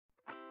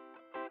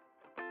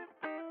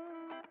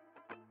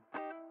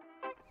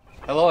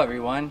Hello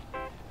everyone.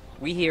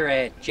 We here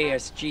at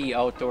JSG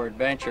Outdoor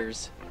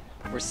Adventures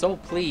were so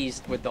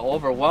pleased with the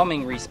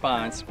overwhelming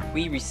response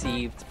we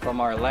received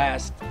from our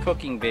last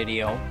cooking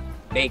video,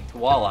 Baked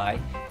Walleye,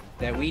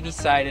 that we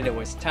decided it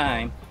was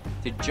time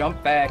to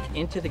jump back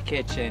into the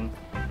kitchen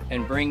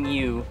and bring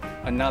you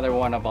another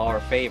one of our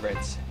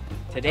favorites.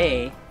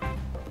 Today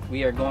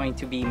we are going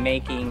to be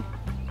making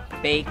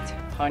baked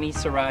honey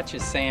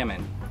sriracha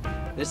salmon.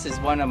 This is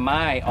one of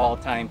my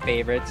all-time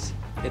favorites.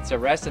 It's a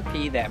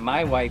recipe that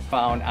my wife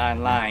found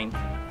online.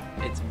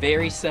 It's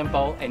very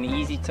simple and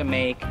easy to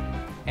make,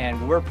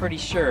 and we're pretty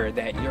sure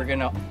that you're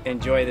gonna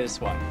enjoy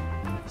this one.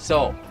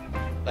 So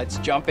let's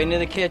jump into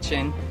the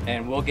kitchen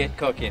and we'll get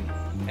cooking.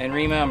 And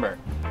remember,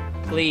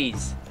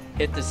 please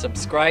hit the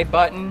subscribe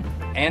button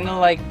and the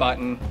like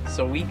button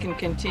so we can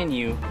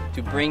continue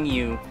to bring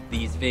you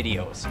these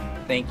videos.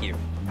 Thank you.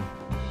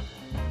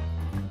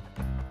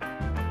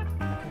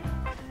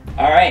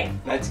 All right,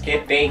 let's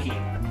get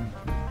baking.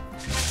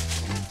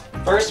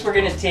 First, we're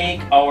going to take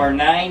our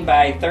 9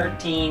 by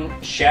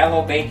 13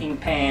 shallow baking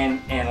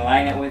pan and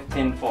line it with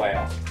tin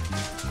foil.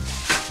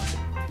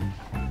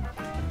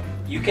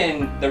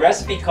 The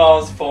recipe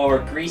calls for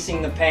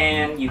greasing the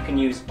pan. You can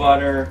use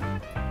butter.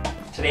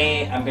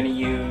 Today, I'm going to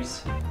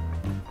use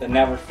the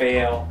Never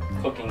Fail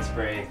cooking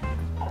spray.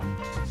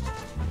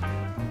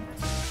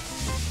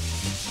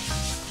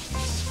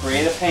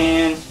 Spray the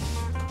pan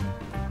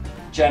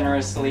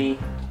generously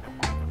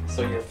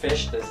so your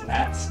fish does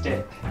not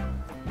stick.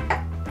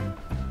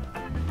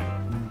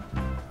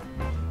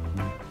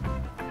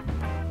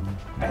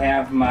 I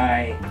have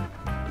my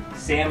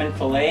salmon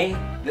fillet.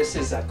 This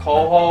is a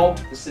coho.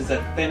 This is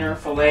a thinner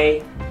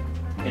fillet.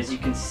 As you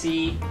can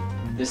see,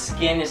 the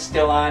skin is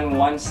still on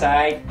one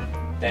side.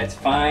 That's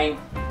fine.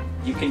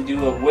 You can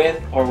do it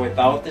with or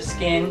without the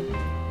skin.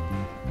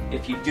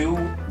 If you do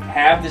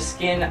have the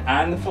skin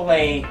on the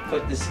fillet,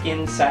 put the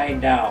skin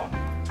side down.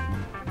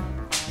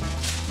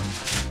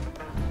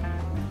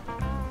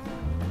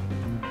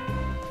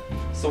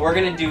 So we're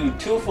going to do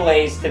 2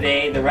 fillets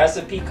today. The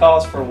recipe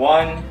calls for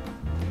 1.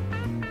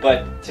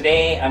 But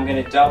today I'm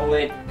going to double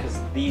it because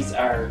these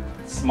are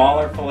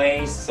smaller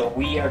fillets, so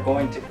we are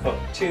going to cook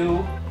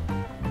 2.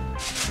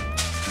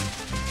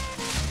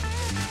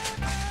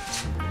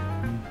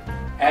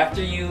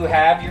 After you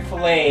have your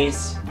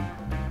fillets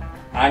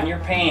on your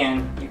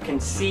pan, you can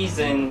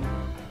season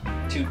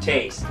to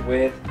taste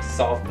with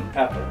salt and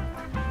pepper.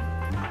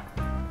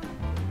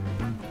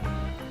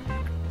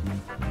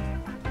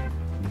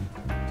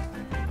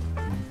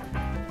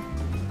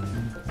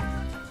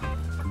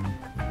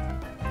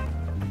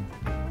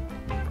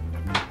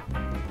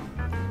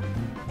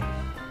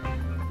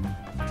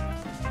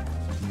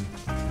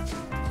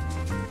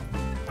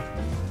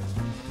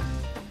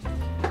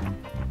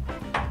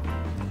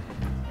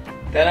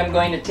 Then I'm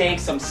going to take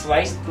some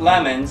sliced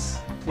lemons,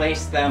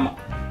 place them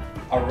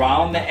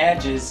around the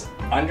edges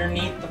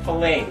underneath the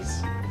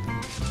fillets.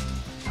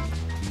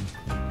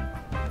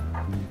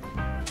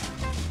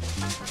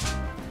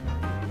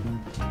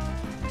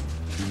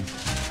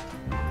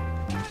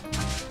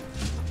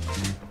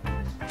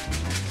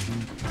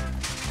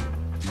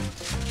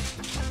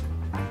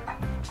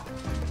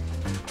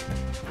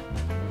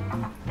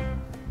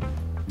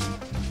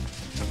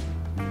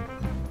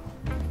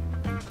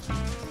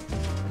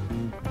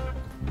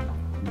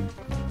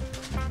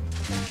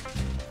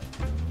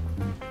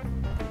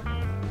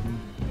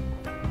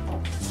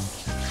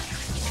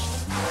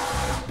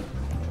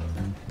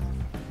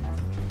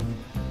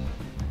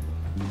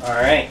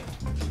 Alright,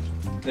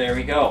 there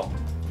we go.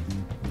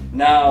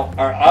 Now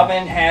our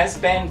oven has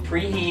been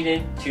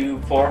preheated to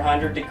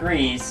 400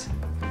 degrees.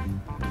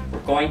 We're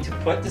going to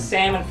put the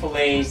salmon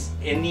fillets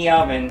in the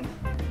oven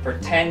for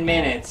 10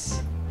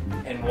 minutes,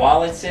 and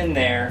while it's in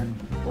there,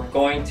 we're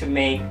going to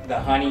make the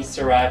honey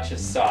sriracha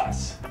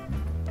sauce.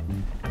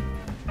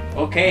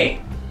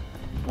 Okay,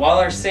 while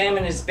our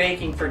salmon is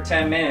baking for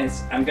 10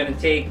 minutes, I'm going to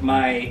take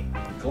my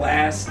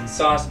glass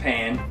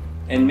saucepan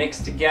and mix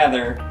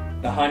together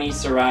the honey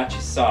sriracha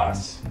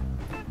sauce.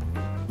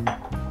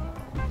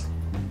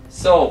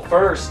 So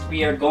first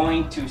we are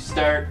going to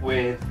start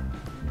with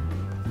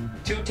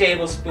 2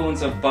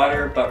 tablespoons of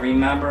butter, but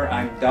remember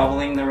I'm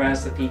doubling the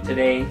recipe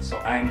today, so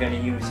I'm going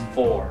to use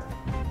 4.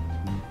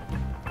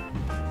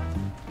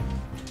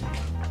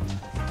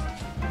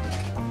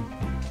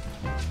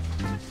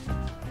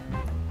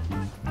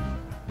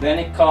 Then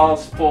it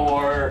calls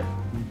for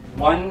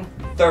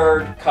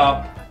 1/3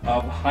 cup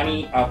of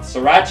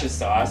sriracha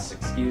sauce,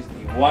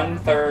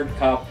 1/3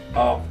 cup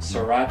of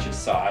sriracha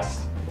sauce.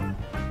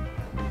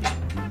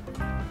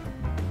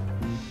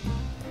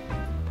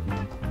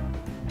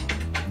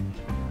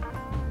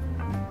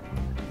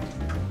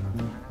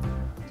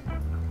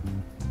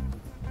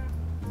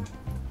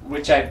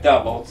 Which I've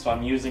doubled, so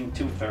I'm using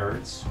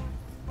 2/3.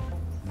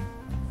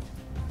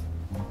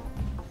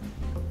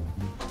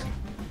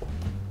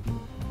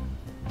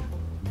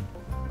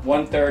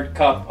 One-third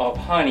cup of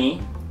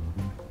honey,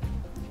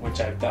 which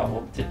I've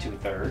doubled to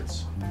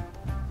 2/3.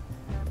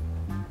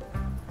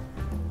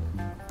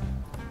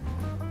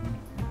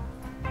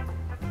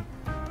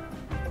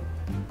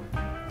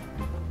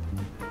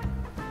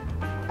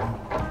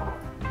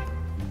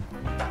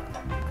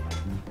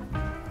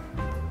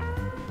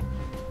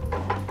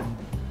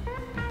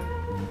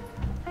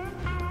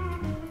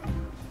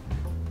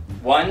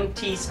 1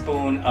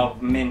 teaspoon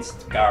of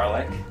minced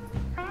garlic,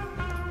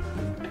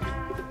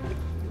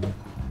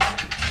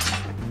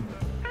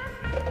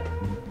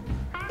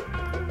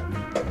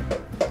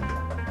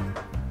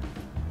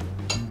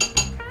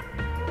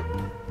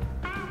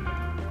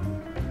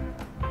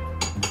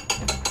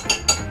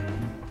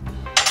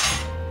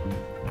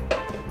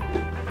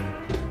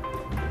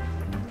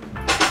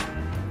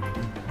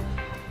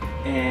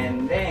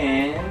 and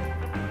then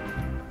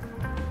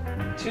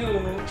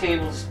 2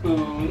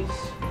 tablespoons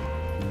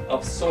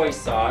of soy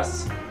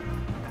sauce.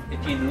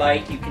 If you'd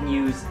like, you can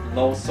use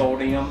low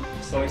sodium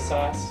soy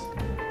sauce.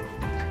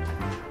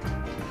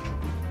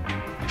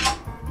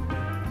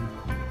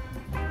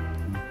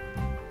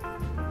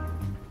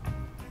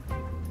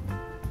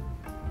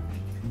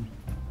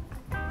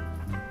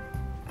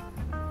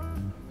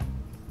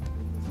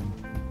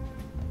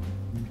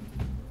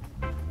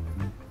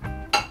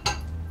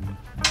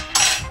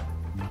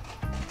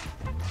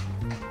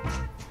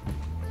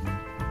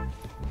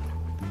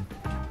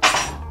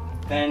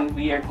 Then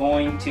we are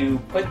going to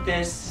put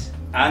this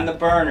on the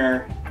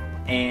burner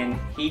and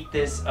heat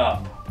this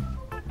up.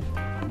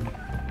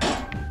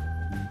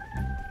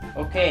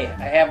 Okay,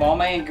 I have all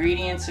my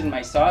ingredients in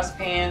my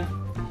saucepan.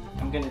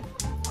 I'm going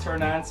to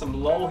turn on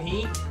some low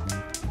heat.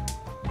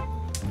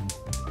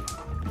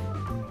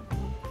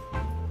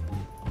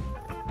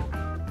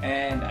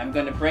 And I'm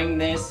going to bring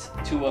this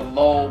to a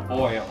low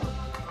boil.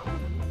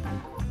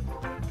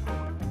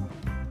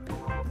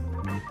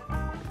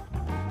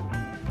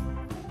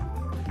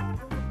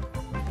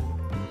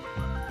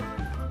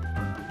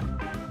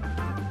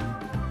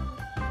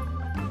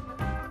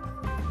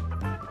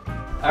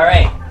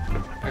 Alright,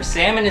 our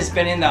salmon has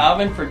been in the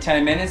oven for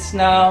 10 minutes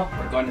now.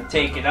 We're going to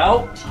take it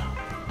out.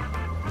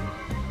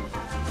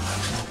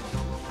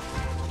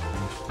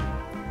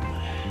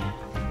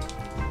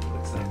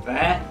 Looks like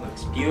that,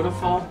 looks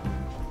beautiful.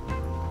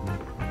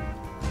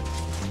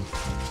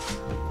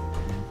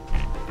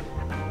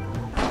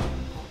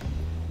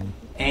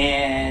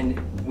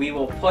 And we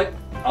will put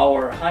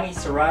our honey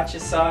sriracha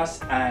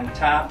sauce on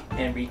top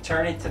and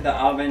return it to the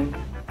oven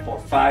for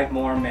 5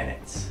 more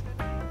minutes.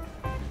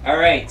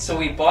 Alright, so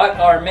we brought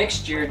our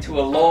mixture to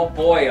a low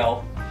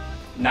boil.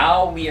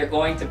 Now we are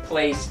going to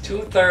place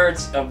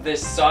 2/3 of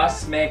this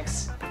sauce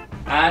mix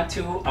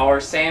onto our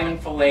salmon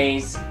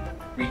fillets,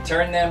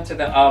 return them to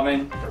the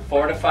oven for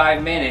 4 to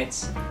 5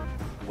 minutes.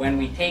 When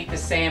we take the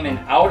salmon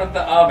out of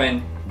the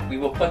oven, we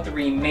will put the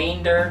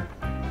remainder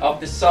of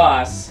the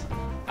sauce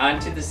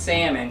onto the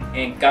salmon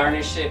and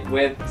garnish it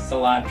with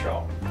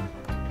cilantro.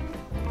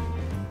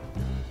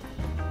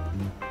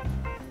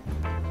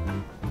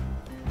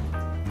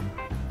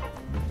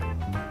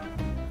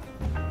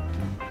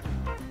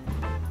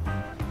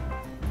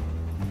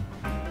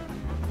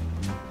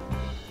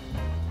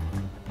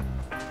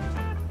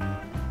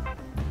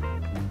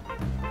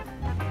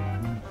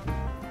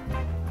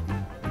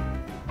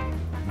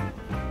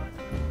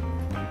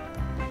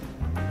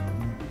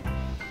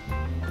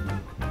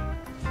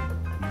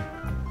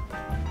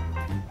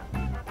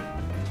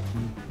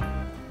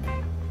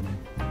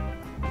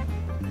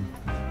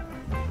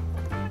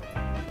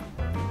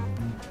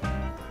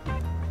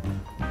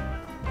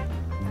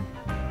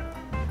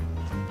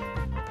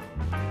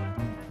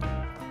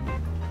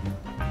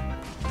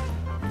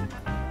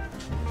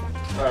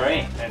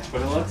 Alright, that's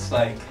what it looks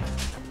like.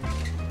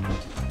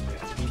 You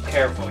have to be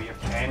careful, your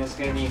pan is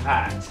going to be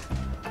hot.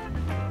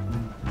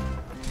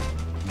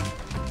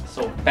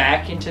 So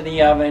back into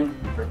the oven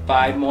for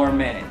 5 more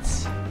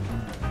minutes.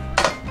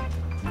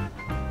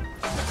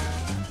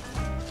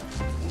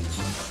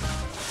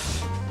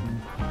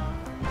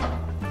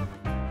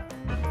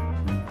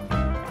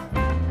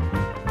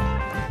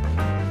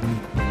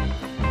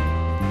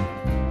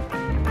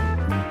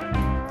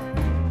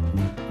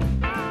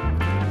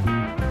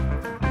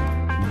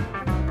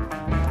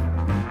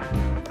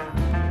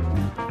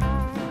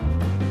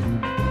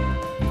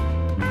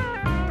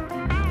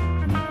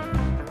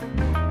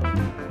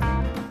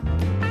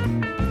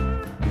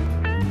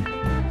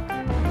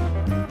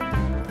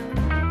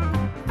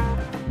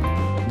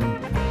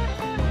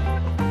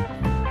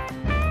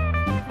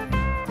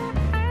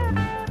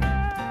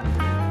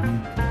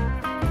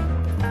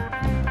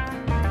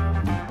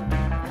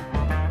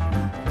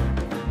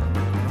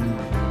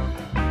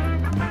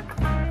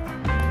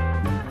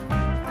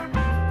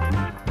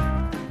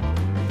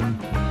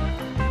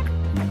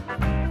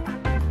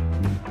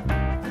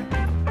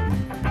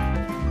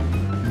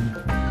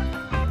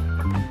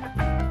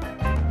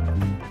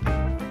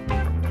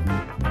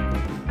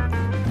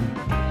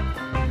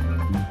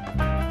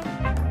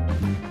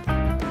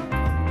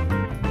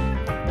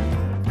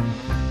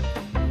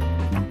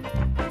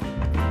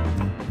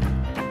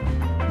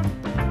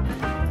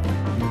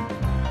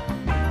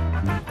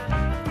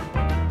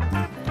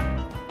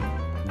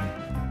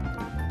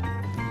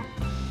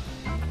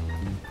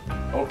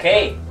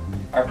 Okay,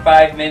 our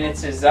 5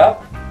 minutes is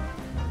up.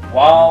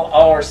 While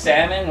our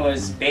salmon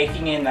was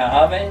baking in the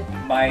oven,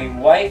 my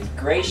wife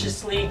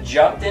graciously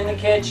jumped in the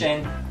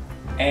kitchen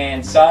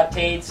and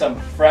sauteed some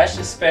fresh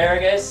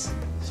asparagus,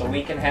 so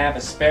we can have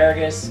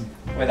asparagus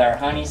with our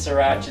honey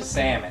sriracha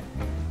salmon.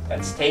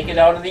 Let's take it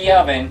out of the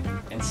oven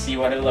and see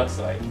what it looks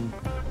like.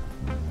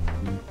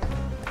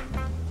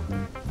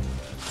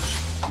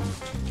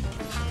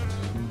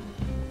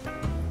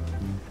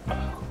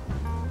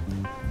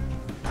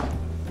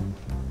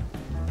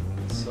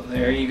 So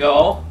there you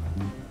go.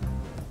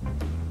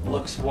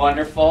 Looks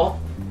wonderful.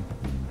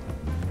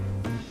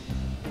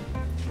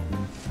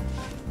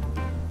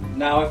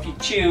 Now if you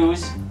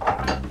choose,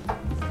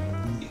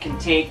 you can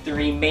take the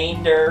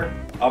remainder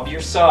of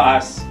your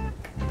sauce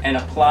and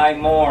apply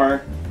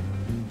more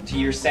to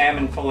your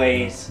salmon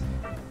fillets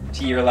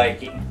to your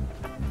liking.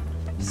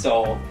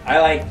 So I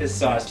like this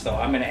sauce, so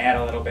I'm going to add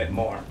a little bit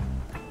more.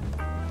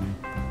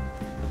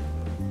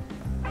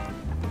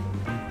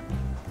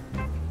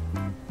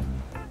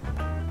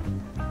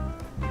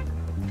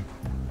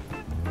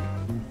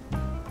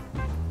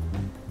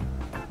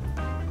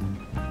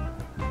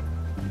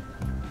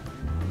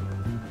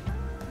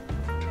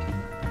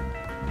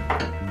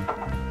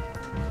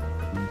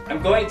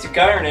 I'm going to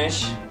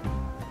garnish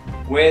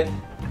with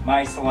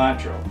my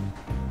cilantro.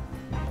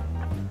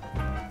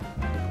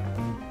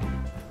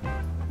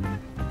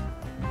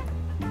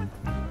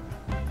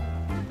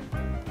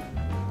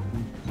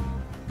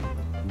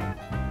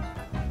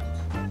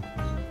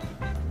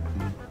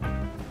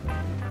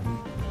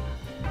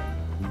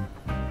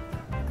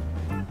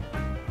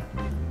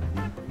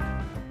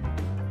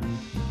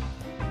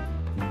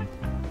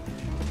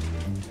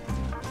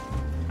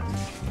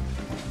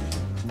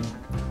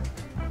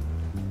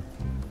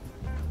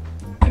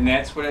 And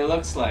that's what it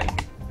looks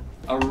like.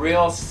 A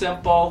real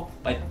simple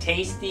but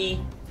tasty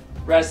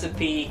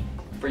recipe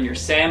for your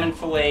salmon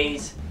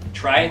fillets.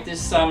 Try it this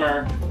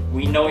summer.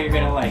 We know you're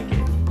gonna like it.